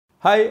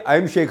Hi,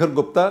 I'm Shekhar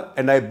Gupta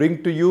and I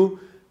bring to you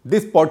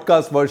this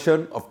podcast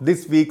version of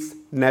this week's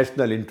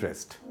National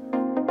Interest.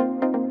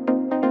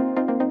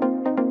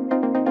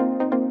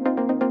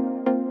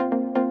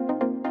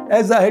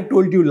 As I had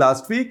told you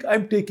last week,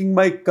 I'm taking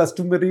my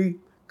customary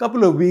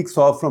couple of weeks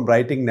off from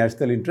writing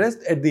National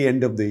Interest at the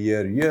end of the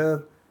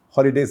year,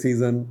 holiday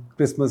season,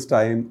 Christmas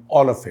time,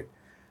 all of it.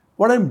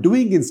 What I'm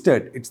doing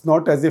instead, it's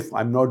not as if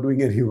I'm not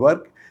doing any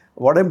work.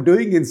 What I'm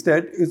doing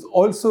instead is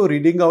also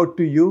reading out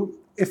to you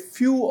a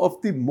few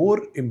of the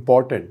more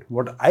important,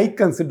 what I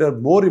consider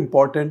more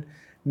important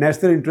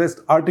national interest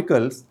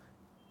articles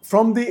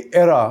from the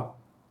era,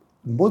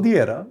 Modi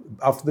era,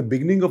 after the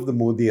beginning of the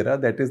Modi era,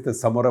 that is the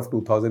summer of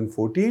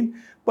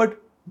 2014, but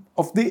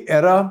of the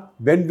era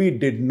when we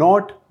did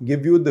not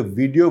give you the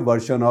video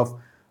version of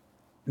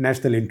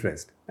national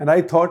interest. And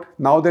I thought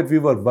now that we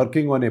were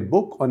working on a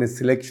book on a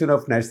selection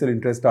of national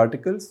interest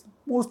articles,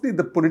 mostly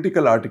the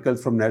political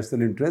articles from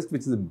national interest,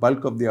 which is the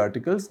bulk of the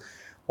articles,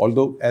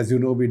 although as you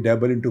know, we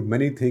dabble into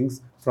many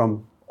things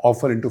from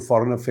often into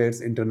foreign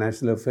affairs,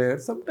 international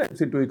affairs, sometimes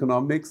into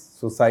economics,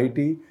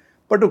 society,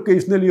 but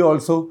occasionally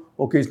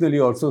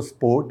also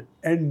sport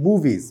and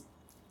movies.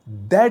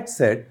 That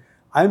said,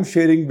 I'm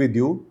sharing with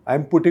you,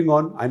 I'm putting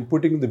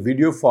in the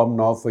video form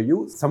now for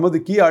you some of the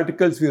key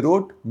articles we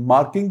wrote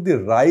marking the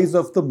rise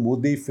of the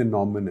Modi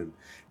phenomenon,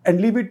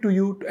 and leave it to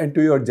you and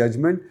to your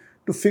judgment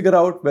to figure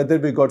out whether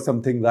we got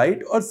something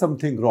right or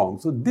something wrong.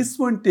 So this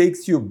one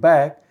takes you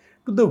back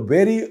to the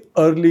very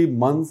early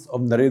months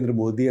of Narendra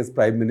Modi as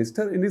Prime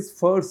Minister in his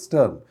first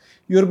term.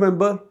 You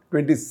remember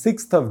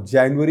 26th of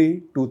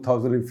January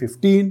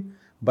 2015,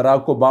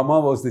 Barack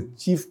Obama was the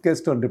chief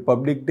guest on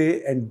Republic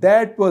Day, and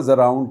that was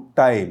around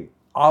time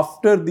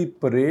after the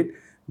parade,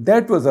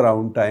 that was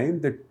around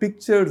time that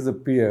pictures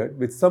appeared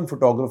with some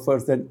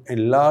photographers that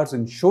enlarged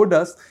and showed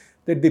us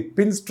that the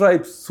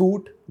pinstripe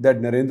suit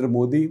that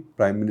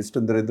Prime Minister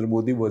Narendra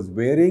Modi was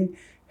wearing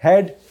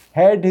had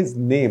his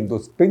name.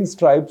 Those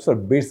pinstripes are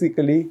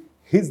basically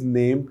his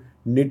name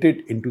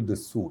knitted into the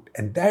suit.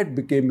 And that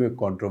became a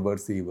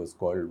controversy. He was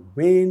called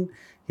vain,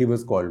 he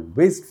was called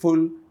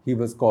wasteful, he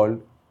was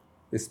called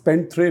a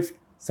spendthrift,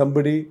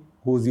 somebody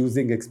who's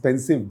using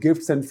expensive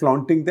gifts and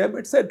flaunting them,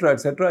 etc.,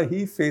 etc.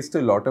 He faced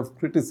a lot of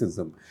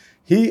criticism.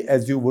 He,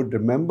 as you would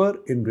remember,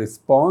 in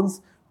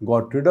response,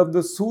 got rid of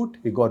the suit.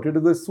 He got rid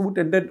of the suit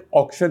and then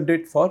auctioned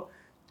it for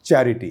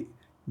charity.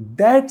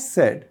 That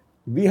said,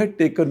 we had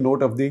taken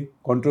note of the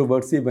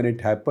controversy when it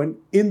happened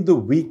in the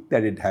week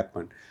that it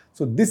happened.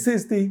 So this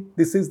is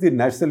the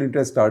national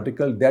interest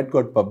article that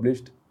got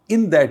published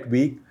in that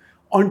week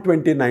on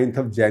 29th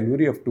of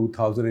January of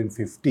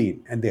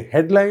 2015. And the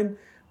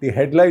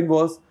headline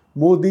was,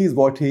 Modi is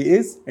what he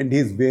is and he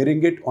is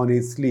wearing it on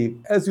his sleeve.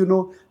 As you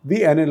know,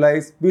 we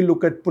analyze, we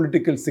look at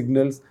political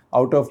signals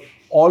out of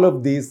all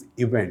of these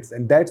events.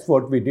 And that's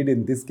what we did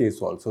in this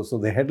case also. So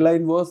the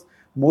headline was,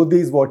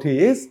 Modi is what he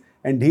is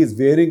and he is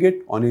wearing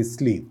it on his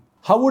sleeve.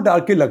 How would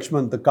R.K.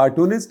 Lakshman, the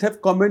cartoonist,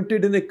 have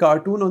commented in a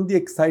cartoon on the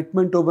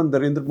excitement over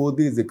Narendra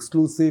Modi's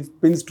exclusive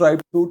pinstripe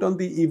suit on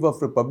the eve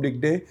of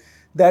Republic Day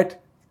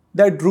that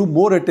drew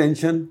more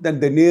attention than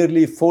the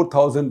nearly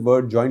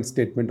 4,000-word joint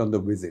statement on the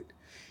visit?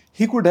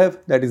 He could have,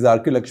 that is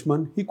R.K.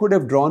 Lakshman, he could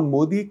have drawn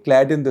Modi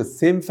clad in the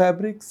same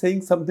fabric,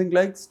 saying something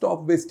like,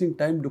 stop wasting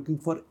time looking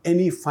for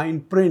any fine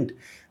print.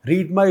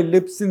 Read my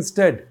lips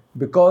instead,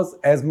 because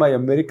as my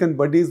American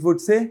buddies would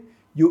say,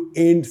 you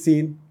ain't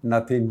seen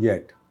nothing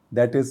yet.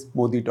 That is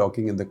Modi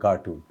talking in the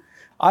cartoon.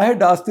 I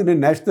had asked in a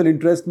national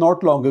interest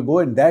not long ago,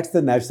 and that's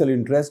the national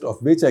interest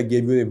of which I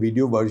gave you a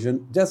video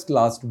version just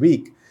last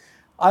week.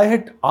 I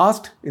had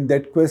asked in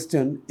that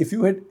question if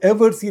you had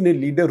ever seen a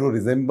leader who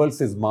resembles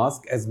his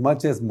mask as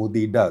much as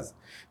Modi does.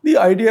 The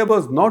idea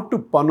was not to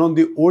pun on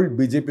the old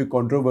BJP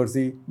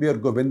controversy where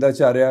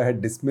Govindacharya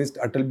had dismissed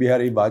Atal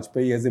Bihari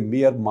Vajpayee as a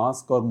mere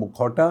mask or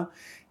mukhota,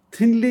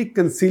 thinly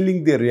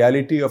concealing the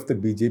reality of the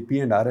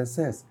BJP and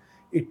RSS.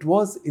 It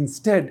was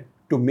instead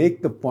to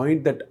make the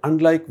point that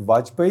unlike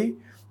Vajpayee,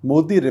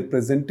 Modi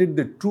represented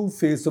the true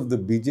face of the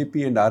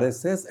BJP and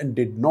RSS and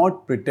did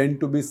not pretend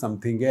to be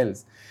something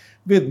else.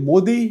 With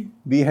Modi,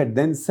 we had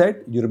then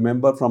said, you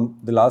remember from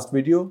the last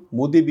video,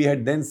 we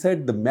had then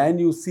said, the man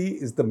you see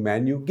is the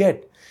man you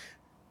get.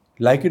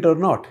 Like it or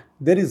not,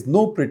 there is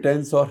no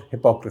pretense or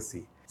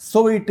hypocrisy.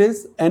 So it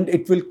is, and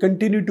it will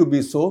continue to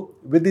be so,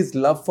 with his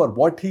love for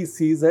what he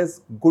sees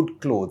as good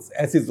clothes,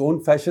 as his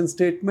own fashion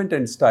statement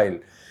and style.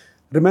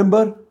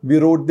 Remember, we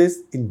wrote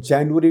this in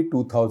January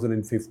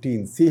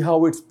 2015. See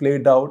how it's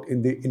played out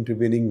in the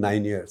intervening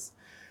 9 years.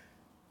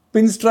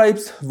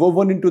 Pinstripes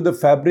woven into the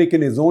fabric in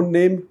his own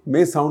name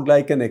may sound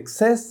like an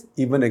excess,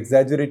 even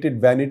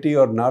exaggerated vanity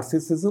or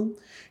narcissism.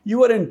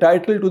 You are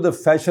entitled to the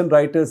fashion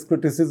writer's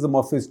criticism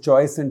of his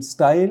choice and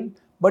style,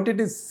 but it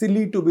is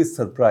silly to be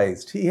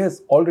surprised. He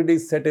has already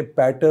set a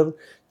pattern,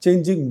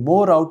 changing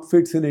more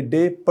outfits in a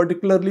day,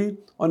 particularly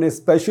on a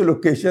special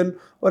occasion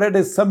or at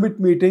a summit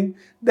meeting,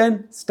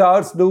 than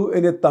stars do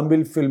in a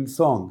Tamil film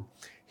song.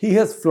 He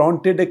has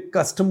flaunted a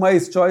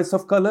customized choice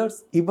of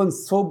colors, even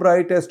so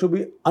bright as to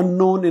be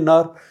unknown in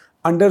our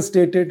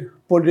understated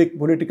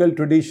political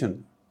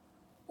tradition,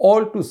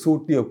 all to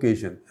suit the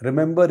occasion.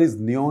 Remember his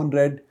neon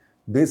red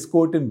base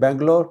coat in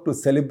Bangalore to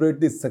celebrate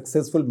the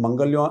successful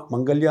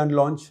Mangalyaan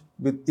launch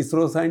with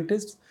ISRO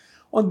scientists?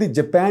 On the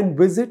Japan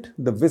visit,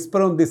 the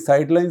whisper on the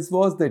sidelines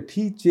was that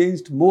he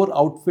changed more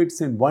outfits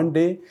in one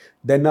day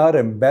than our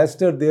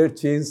ambassador there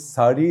changed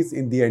saris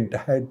in the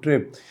entire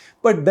trip.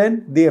 But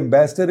then the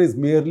ambassador is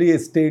merely a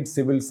state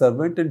civil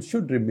servant and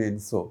should remain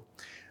so.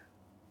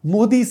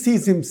 Modi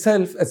sees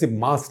himself as a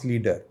mass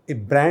leader, a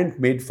brand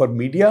made for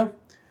media,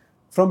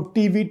 from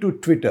TV to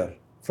Twitter,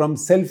 from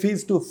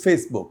selfies to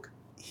Facebook.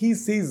 He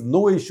sees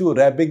no issue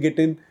wrapping it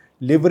in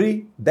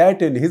livery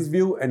that, in his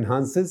view,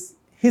 enhances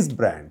his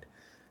brand.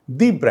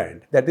 The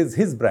brand, that is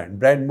his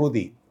brand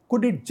Modi.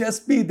 Could it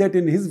just be that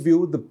in his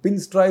view, the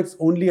pinstripes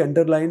only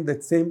underline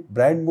that same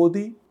brand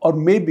Modi? Or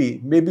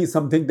maybe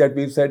something that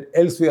we've said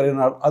elsewhere in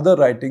our other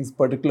writings,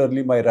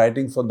 particularly my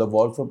writings on the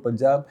wall from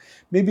Punjab,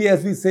 maybe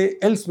as we say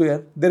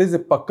elsewhere, there is a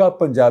Pakka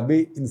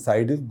Punjabi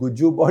inside his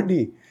Guju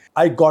body.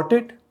 I got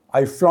it,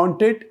 I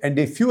flaunt it, and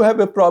if you have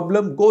a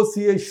problem, go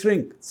see a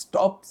shrink.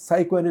 Stop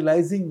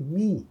psychoanalyzing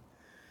me.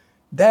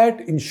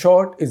 That, in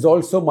short, is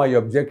also my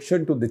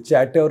objection to the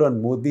chatter on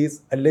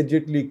Modi's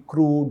allegedly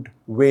crude,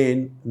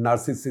 vain,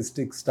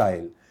 narcissistic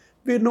style.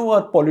 We know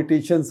our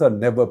politicians are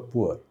never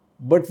poor,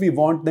 but we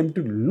want them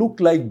to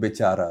look like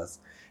becharas.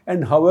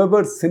 And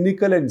however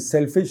cynical and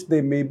selfish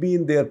they may be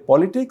in their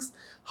politics,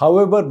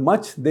 however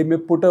much they may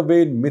put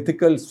away in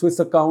mythical Swiss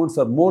accounts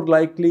or more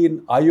likely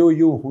in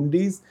IOU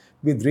hundis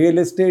with real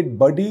estate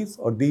buddies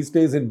or these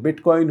days in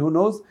Bitcoin, who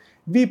knows,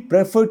 we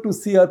prefer to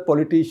see our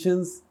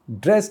politicians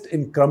dressed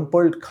in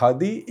crumpled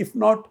khadi, if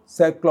not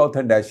sackcloth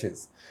and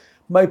ashes.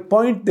 My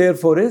point,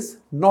 therefore, is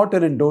not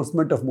an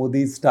endorsement of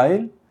Modi's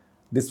style.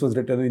 This was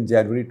written in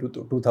January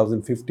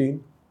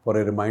 2015, for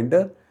a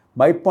reminder.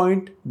 My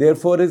point,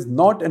 therefore, is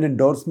not an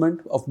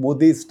endorsement of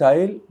Modi's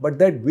style, but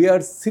that we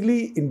are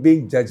silly in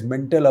being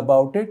judgmental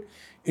about it,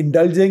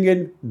 indulging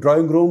in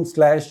drawing room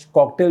 /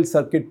 cocktail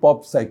circuit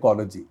pop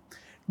psychology.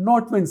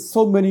 Not when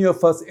so many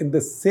of us in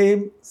the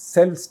same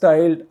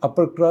self-styled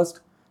upper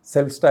crust,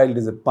 self-styled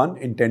is a pun,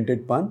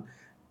 intended pun,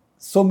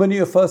 so many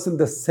of us in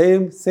the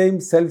same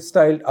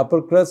self-styled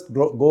upper crust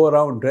go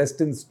around dressed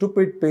in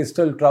stupid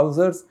pastel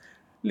trousers,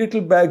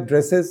 little bag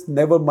dresses,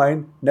 never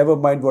mind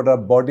what our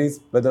bodies,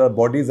 whether our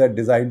bodies are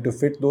designed to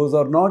fit those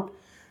or not,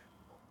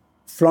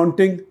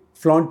 flaunting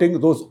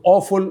those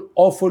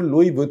awful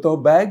Louis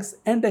Vuitton bags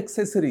and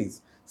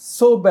accessories,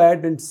 so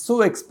bad and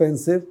so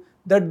expensive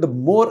that the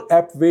more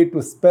apt way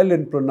to spell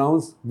and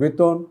pronounce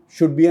Vuitton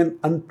should be an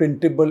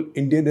unprintable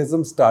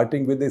Indianism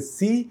starting with a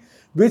C,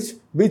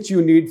 which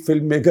you need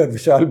filmmaker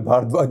Vishal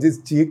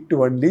Bhardwaj's cheek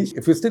to unleash.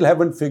 If you still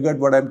haven't figured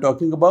what I'm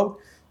talking about,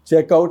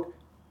 check out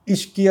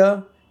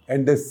Ishkia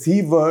and the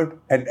C word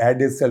and add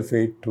a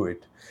sulfate to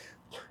it.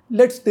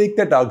 Let's take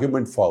that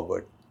argument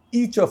forward.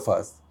 Each of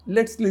us,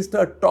 let's list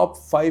our top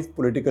 5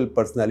 political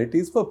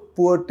personalities for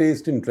poor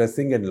taste in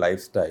dressing and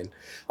lifestyle.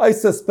 I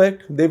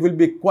suspect there will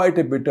be quite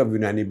a bit of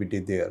unanimity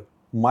there.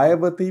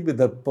 Mayawati with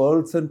her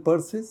pearls and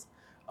purses,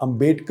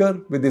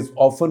 Ambedkar with his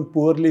often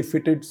poorly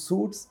fitted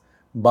suits,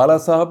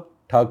 Balasaheb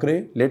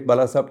Thackeray, late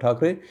Balasaheb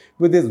Thackeray,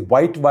 with his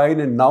white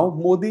wine, and now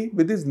Modi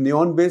with his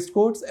neon-based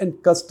coats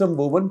and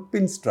custom-woven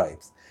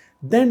pinstripes.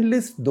 Then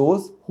list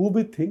those who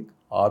we think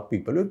are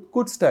people with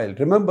good style.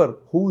 Remember,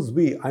 who's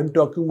we? I'm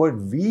talking about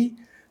we,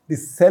 the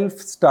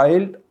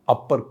self-styled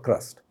upper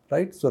crust,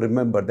 right? So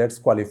remember, that's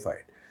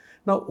qualified.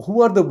 Now,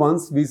 who are the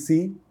ones we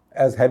see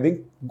as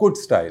having good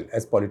style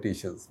as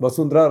politicians?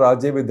 Vasundhara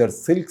Raje with her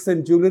silks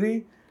and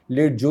jewellery,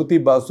 late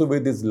Jyoti Basu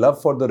with his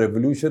love for the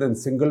revolution and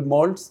single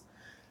malts,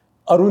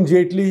 Arun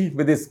Jaitley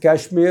with his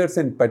cashmeres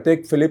and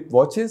Patek Philippe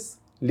watches,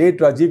 late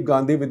Rajiv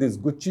Gandhi with his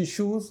Gucci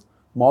shoes,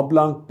 Mont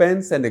Blanc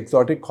pens and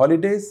exotic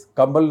holidays,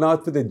 Kamal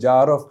Nath with a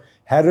jar of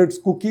Harrods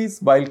cookies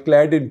while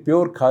clad in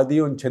pure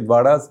khadi on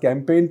Chhindwada's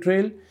campaign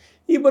trail,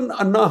 even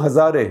Anna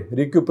Hazare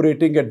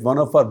recuperating at one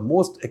of our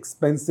most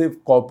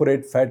expensive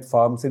corporate fat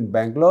farms in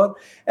Bangalore,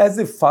 as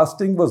if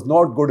fasting was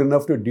not good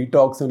enough to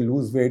detox and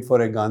lose weight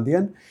for a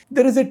Gandhian.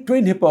 There is a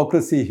twin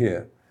hypocrisy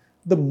here.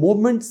 The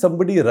moment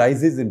somebody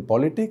rises in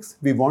politics,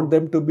 we want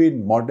them to be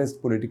in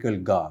modest political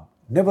garb.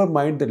 Never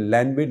mind the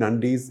Lanvin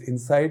undies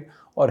inside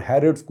or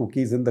Harrods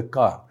cookies in the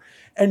car.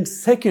 And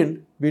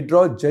second, we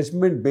draw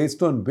judgment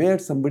based on where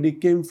somebody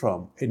came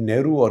from. A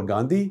Nehru or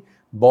Gandhi,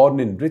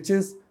 born in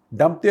riches,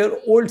 dump their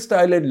old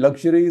style and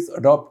luxuries,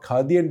 adopt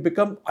khadi and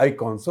become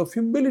icons of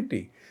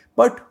humility.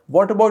 But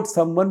what about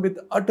someone with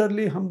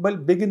utterly humble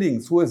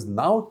beginnings who has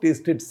now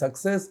tasted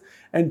success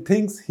and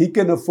thinks he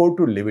can afford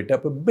to live it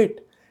up a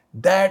bit?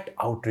 That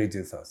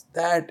outrages us.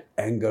 That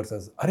angers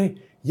us. Arey,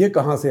 ye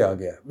kahan se aa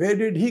gaya? Where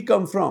did he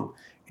come from?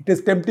 It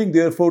is tempting,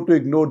 therefore, to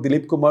ignore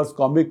Dilip Kumar's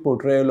comic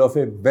portrayal of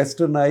a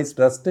westernized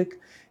rustic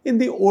in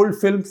the old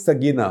film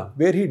Sagina,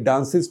 where he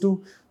dances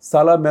to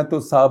Sala main to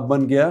saab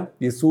ban gaya,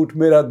 ye suit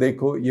mera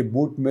dekho, ye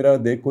boot mera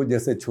dekho,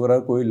 jaise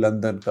chora koi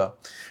London ka.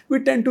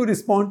 We tend to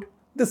respond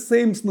the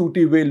same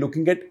snooty way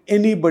looking at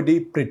anybody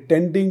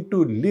pretending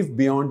to live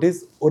beyond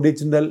his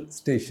original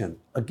station.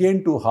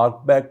 Again, to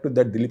hark back to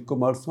that Dilip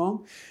Kumar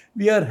song,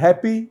 we are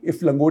happy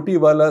if langoti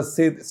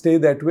walas stay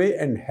that way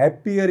and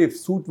happier if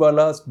suit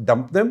walas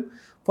dump them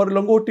for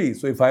langoti.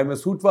 So if I am a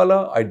suit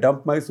wala, I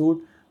dump my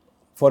suit.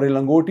 For a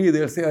langoti,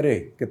 they'll say,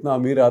 "Arey, kitna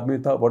amir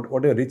aadmi tha,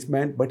 what a rich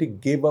man," but he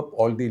gave up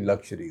all the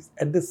luxuries.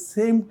 At the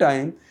same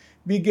time,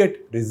 we get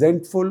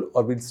resentful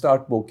or we'll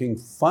start poking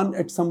fun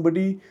at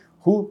somebody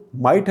who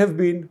might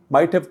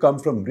have come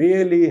from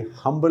really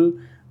humble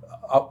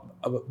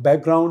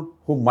background,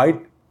 who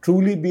might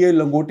truly be a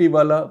langoti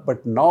wala,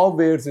 but now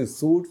wears a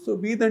suit. So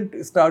we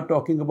then start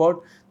talking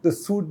about the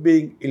suit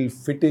being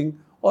ill-fitting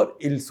or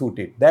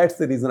ill-suited. That's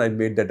the reason I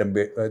made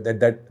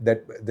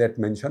that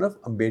mention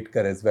of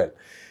Ambedkar as well.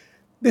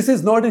 This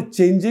is not a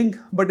changing,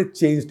 but a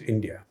changed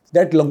India.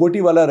 That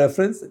Langoti Wala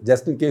reference,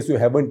 just in case you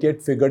haven't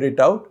yet figured it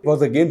out,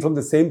 was again from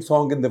the same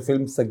song in the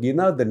film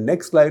Sagina. The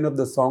next line of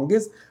the song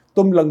is,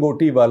 "Tum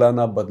Langoti Wala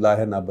na badla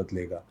hai na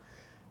badlega."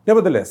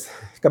 Nevertheless,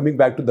 coming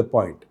back to the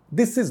point,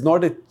 this is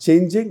not a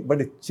changing,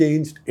 but a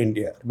changed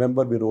India.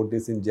 Remember, we wrote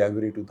this in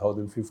January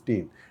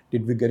 2015.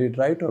 Did we get it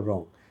right or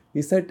wrong?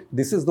 We said,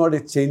 this is not a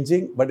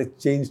changing, but a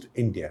changed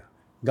India.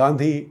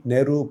 Gandhi,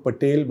 Nehru,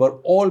 Patel were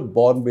all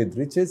born with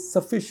riches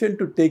sufficient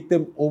to take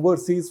them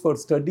overseas for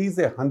studies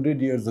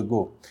 100 years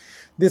ago.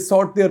 They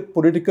sought their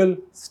political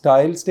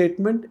style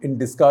statement in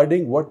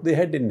discarding what they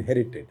had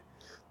inherited.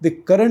 The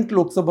current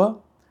Lok Sabha,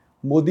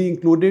 Modi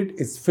included,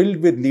 is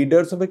filled with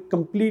leaders of a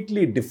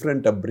completely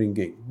different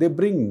upbringing. They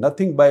bring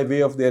nothing by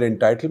way of their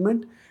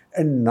entitlement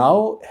and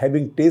now,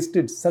 having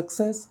tasted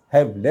success,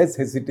 have less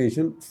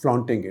hesitation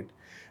flaunting it.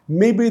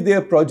 Maybe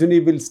their progeny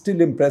will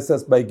still impress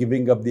us by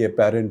giving up the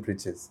apparent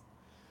riches.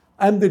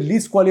 I am the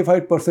least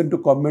qualified person to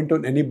comment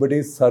on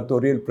anybody's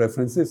sartorial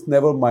preferences,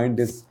 never mind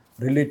his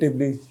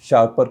relatively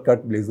sharper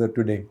cut blazer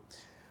today.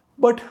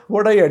 But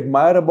what I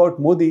admire about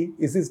Modi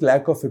is his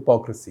lack of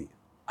hypocrisy.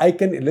 I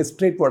can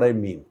illustrate what I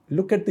mean.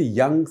 Look at the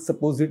young,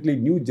 supposedly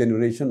new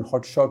generation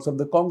hotshots of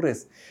the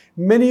Congress.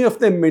 Many of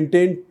them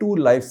maintain two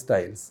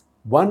lifestyles.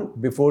 One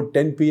before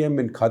 10 p.m.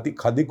 in khadi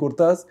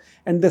kurtas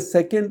and the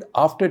second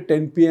after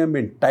 10 p.m.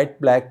 in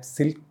tight black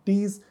silk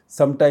tees,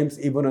 sometimes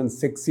even on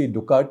sexy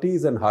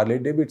Ducatis and Harley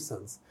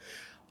Davidsons.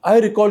 I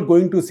recall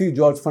going to see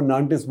George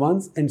Fernandez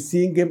once and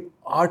seeing him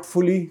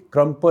artfully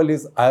crumple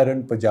his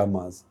iron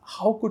pajamas.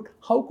 How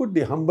could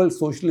the humble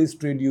socialist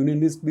trade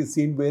unionist be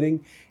seen wearing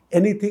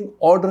anything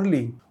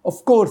orderly?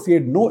 Of course, he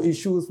had no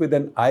issues with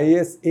an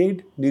IAS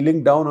aide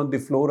kneeling down on the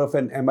floor of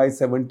an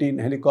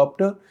Mi-17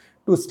 helicopter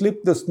to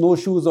slip the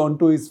snowshoes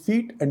onto his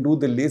feet and do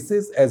the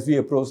laces as we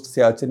approached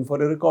Siachen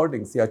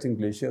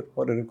Glacier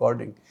for a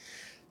recording.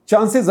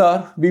 Chances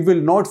are we will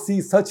not see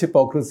such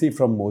hypocrisy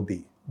from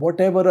Modi,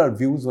 whatever our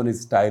views on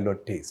his style or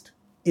taste.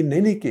 In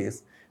any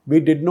case, we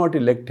did not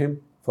elect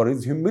him for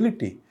his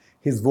humility.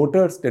 His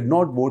voters did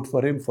not vote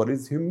for him for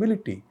his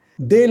humility.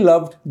 They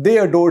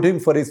adored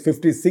him for his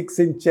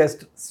 56-inch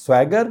chest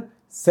swagger,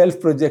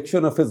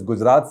 self-projection of his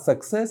Gujarat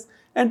success,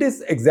 and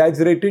his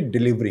exaggerated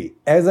delivery.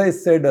 As I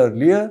said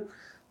earlier,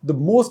 the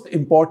most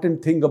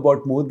important thing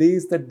about Modi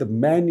is that the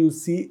man you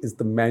see is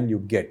the man you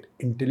get.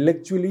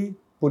 Intellectually,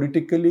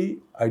 politically,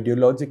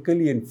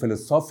 ideologically, and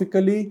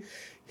philosophically,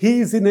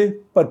 he is in a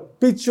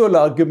perpetual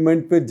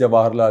argument with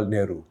Jawaharlal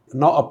Nehru.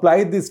 Now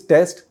apply this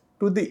test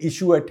to the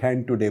issue at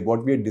hand today,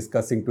 what we are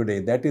discussing today.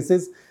 That is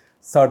his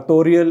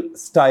sartorial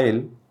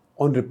style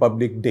on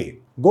Republic Day.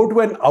 Go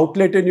to an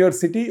outlet in your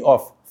city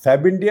of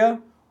Fab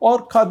India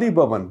or Khadi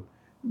Bhavan,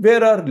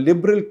 where our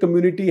liberal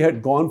community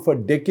had gone for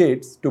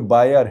decades to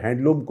buy our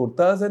handloom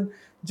kurtas and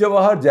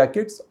Jawahar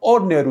jackets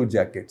or Nehru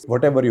jackets,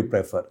 whatever you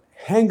prefer.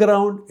 Hang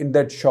around in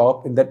that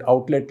shop, in that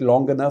outlet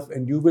long enough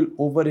and you will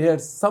overhear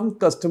some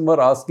customer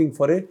asking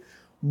for a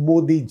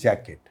Modi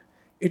jacket.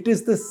 It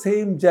is the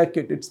same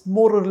jacket. It's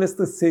more or less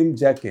the same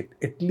jacket.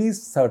 At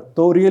least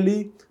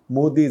sartorially,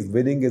 Modi is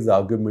winning his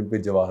argument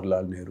with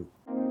Jawaharlal Nehru.